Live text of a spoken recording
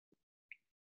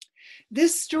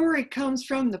This story comes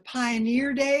from the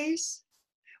pioneer days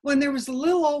when there was a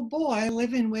little old boy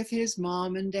living with his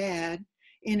mom and dad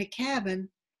in a cabin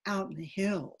out in the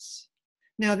hills.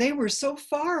 Now, they were so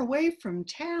far away from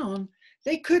town,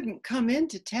 they couldn't come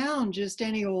into town just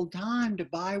any old time to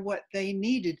buy what they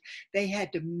needed. They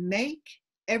had to make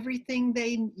everything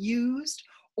they used,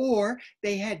 or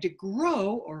they had to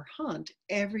grow or hunt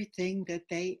everything that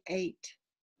they ate.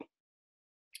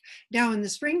 Now, in the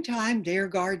springtime, their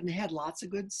garden had lots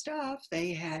of good stuff.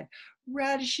 They had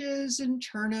radishes and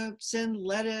turnips and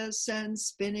lettuce and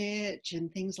spinach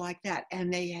and things like that.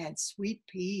 And they had sweet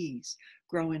peas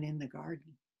growing in the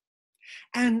garden.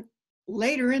 And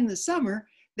later in the summer,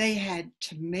 they had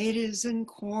tomatoes and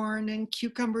corn and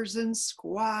cucumbers and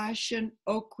squash and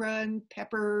okra and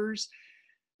peppers.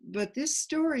 But this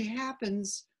story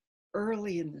happens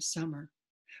early in the summer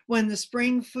when the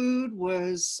spring food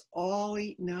was all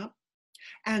eaten up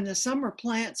and the summer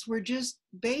plants were just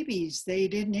babies. They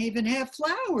didn't even have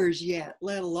flowers yet,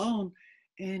 let alone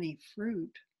any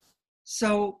fruit.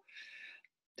 So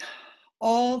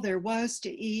all there was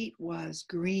to eat was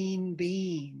green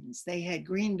beans. They had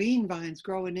green bean vines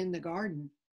growing in the garden.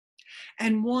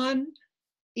 And one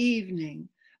evening,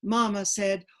 Mama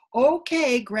said,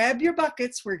 "Okay, grab your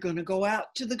buckets. We're going to go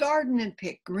out to the garden and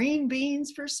pick green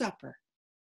beans for supper."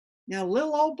 Now,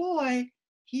 little old boy,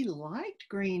 he liked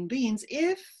green beans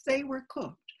if they were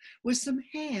cooked with some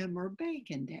ham or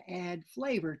bacon to add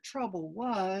flavor. Trouble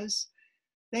was,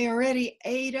 they already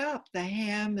ate up the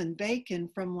ham and bacon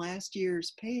from last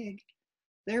year's pig.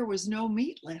 There was no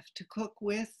meat left to cook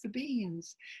with the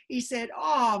beans. He said,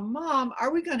 "Oh, Mom,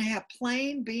 are we going to have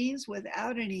plain beans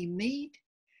without any meat?"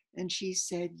 And she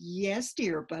said, "Yes,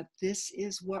 dear, but this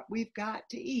is what we've got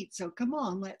to eat. So come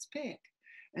on, let's pick."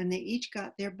 And they each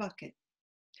got their bucket.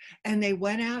 And they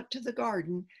went out to the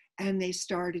garden and they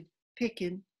started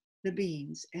picking the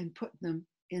beans and putting them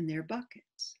in their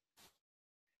buckets.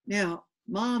 Now,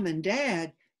 Mom and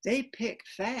Dad, they picked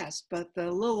fast, but the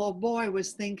little old boy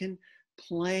was thinking,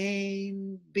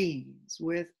 plain beans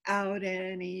without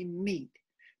any meat.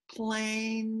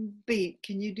 Plain bean.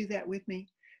 Can you do that with me?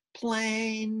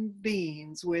 Plain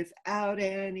beans without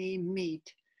any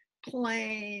meat.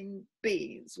 Plain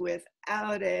beans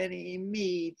without any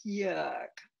meat. Yuck.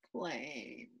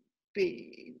 Plain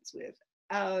beans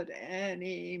without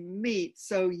any meat.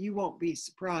 So you won't be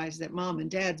surprised that Mom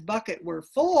and Dad's bucket were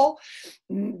full.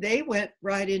 They went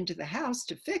right into the house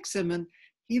to fix them, and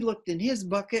he looked in his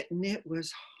bucket and it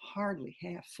was hardly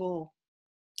half full.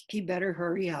 He better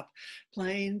hurry up.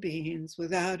 Plain beans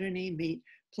without any meat.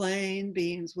 Plain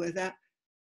beans without.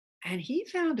 And he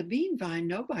found a bean vine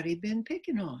nobody had been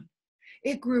picking on.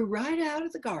 It grew right out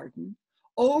of the garden,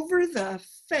 over the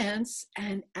fence,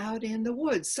 and out in the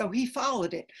woods. So he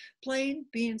followed it. Plain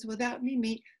beans without any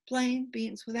meat. Plain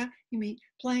beans without any meat.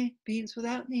 Plain beans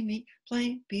without any meat.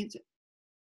 Plain beans.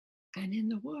 And in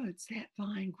the woods, that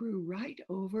vine grew right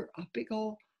over a big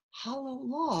old hollow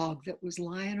log that was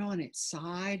lying on its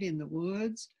side in the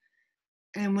woods.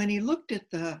 And when he looked at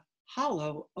the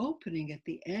hollow opening at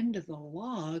the end of the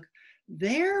log,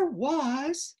 there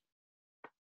was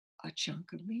a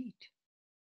chunk of meat.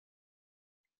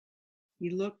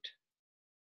 He looked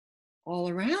all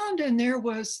around and there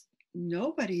was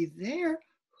nobody there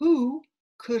who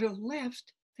could have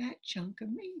left that chunk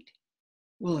of meat.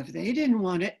 Well, if they didn't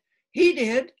want it, he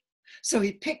did. So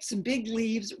he picked some big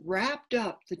leaves, wrapped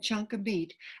up the chunk of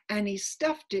meat, and he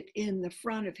stuffed it in the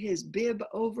front of his bib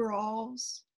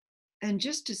overalls. And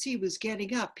just as he was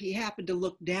getting up, he happened to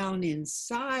look down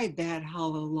inside that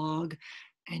hollow log,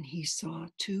 and he saw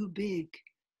two big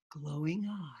glowing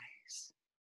eyes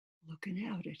looking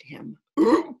out at him.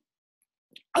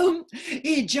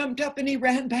 He jumped up and he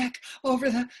ran back over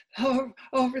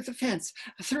the fence,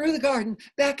 through the garden,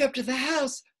 back up to the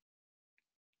house.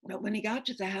 But when he got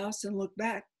to the house and looked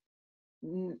back,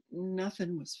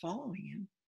 nothing was following him.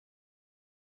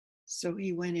 So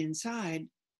he went inside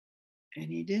and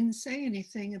he didn't say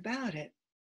anything about it.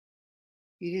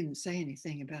 He didn't say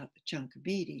anything about the chunk of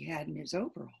meat he had in his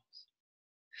overalls.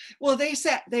 Well, they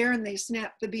sat there and they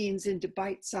snapped the beans into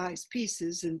bite-sized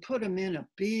pieces and put them in a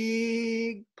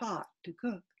big pot to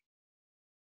cook.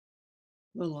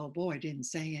 Little old boy didn't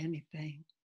say anything.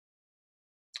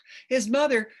 His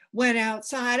mother went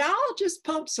outside. "I'll just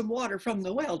pump some water from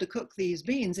the well to cook these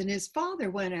beans." And his father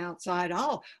went outside.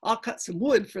 I'll cut some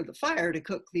wood for the fire to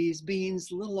cook these beans."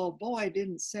 The little old boy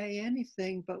didn't say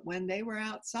anything, but when they were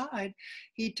outside,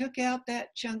 he took out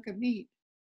that chunk of meat.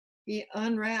 He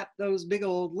unwrapped those big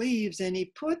old leaves and he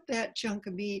put that chunk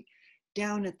of meat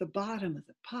down at the bottom of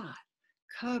the pot,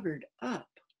 covered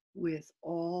up with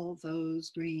all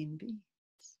those green beans.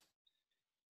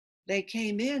 They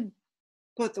came in,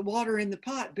 put the water in the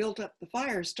pot, built up the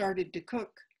fire, started to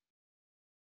cook.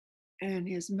 And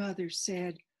his mother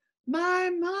said,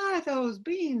 my, those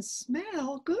beans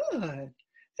smell good.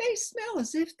 They smell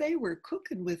as if they were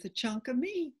cooking with a chunk of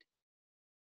meat.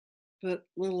 But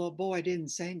little old boy didn't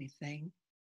say anything.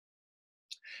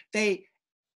 They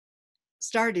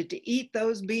started to eat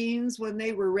those beans when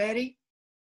they were ready.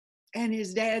 And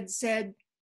his dad said,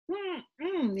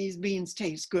 these beans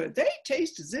taste good. They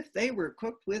taste as if they were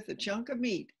cooked with a chunk of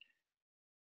meat.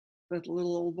 But the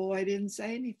little old boy didn't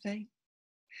say anything.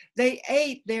 They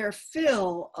ate their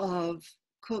fill of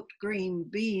cooked green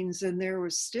beans, and there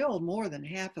was still more than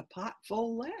half a pot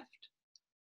full left.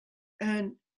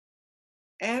 And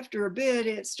after a bit,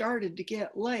 it started to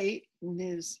get late, and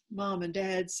his mom and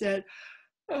dad said,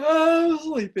 "Oh,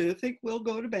 sleepy, I think we'll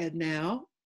go to bed now."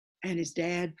 And his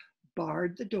dad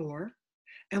barred the door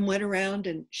and went around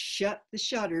and shut the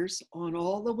shutters on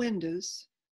all the windows.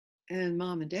 And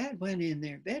mom and dad went in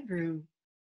their bedroom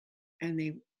and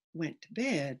they went to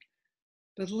bed.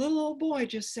 But the little old boy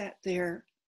just sat there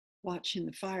watching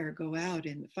the fire go out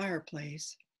in the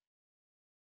fireplace.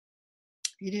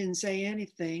 He didn't say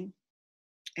anything,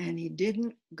 and he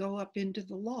didn't go up into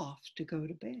the loft to go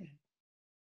to bed.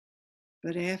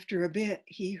 But after a bit,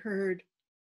 he heard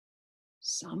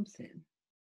something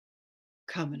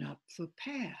coming up the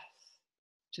path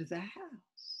to the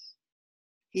house.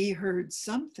 He heard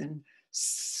something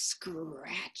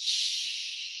scratch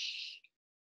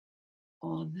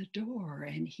on the door,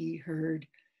 and he heard,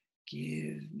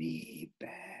 "Give me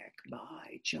back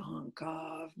my chunk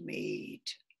of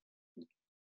meat."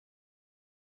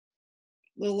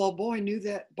 Little old boy knew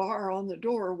that bar on the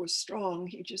door was strong.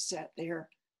 He just sat there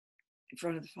in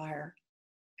front of the fire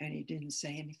and he didn't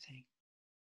say anything.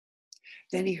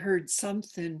 Then he heard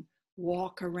something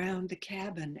walk around the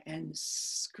cabin and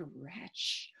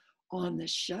scratch on the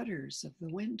shutters of the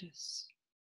windows.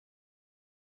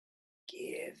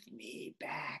 "Give me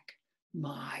back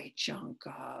my chunk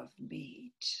of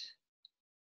meat."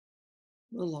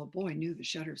 Little old boy knew the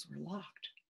shutters were locked.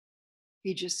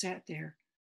 He just sat there,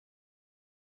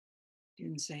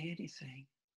 didn't say anything.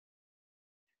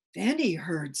 Then he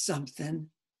heard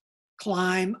something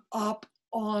climb up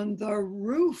on the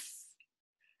roof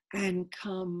and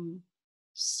come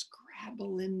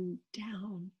scrabbling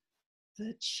down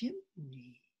the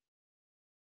chimney.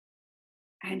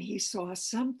 And he saw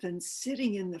something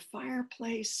sitting in the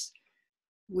fireplace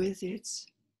with its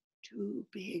two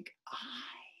big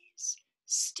eyes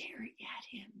staring at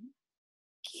him.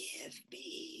 "Give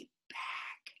me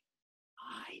back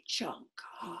my chunk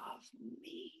of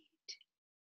meat."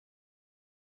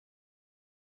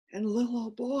 And the little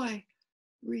old boy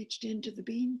reached into the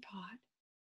bean pot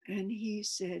and he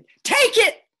said, "Take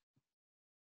it!"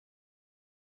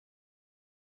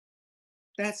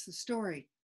 That's the story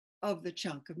of the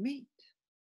chunk of meat.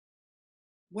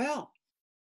 Well,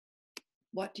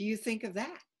 what do you think of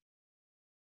that?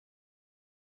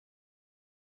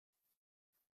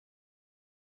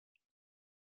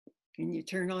 Can you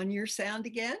turn on your sound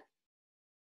again?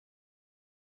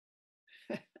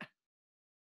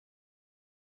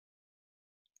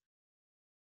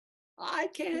 I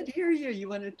can't hear you. You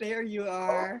want it? There you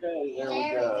are. Okay, there we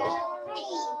go.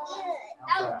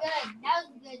 That was good. That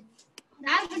was good.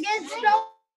 That's a good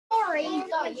story.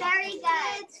 Very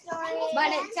good story.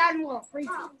 But it sounded a little freaky.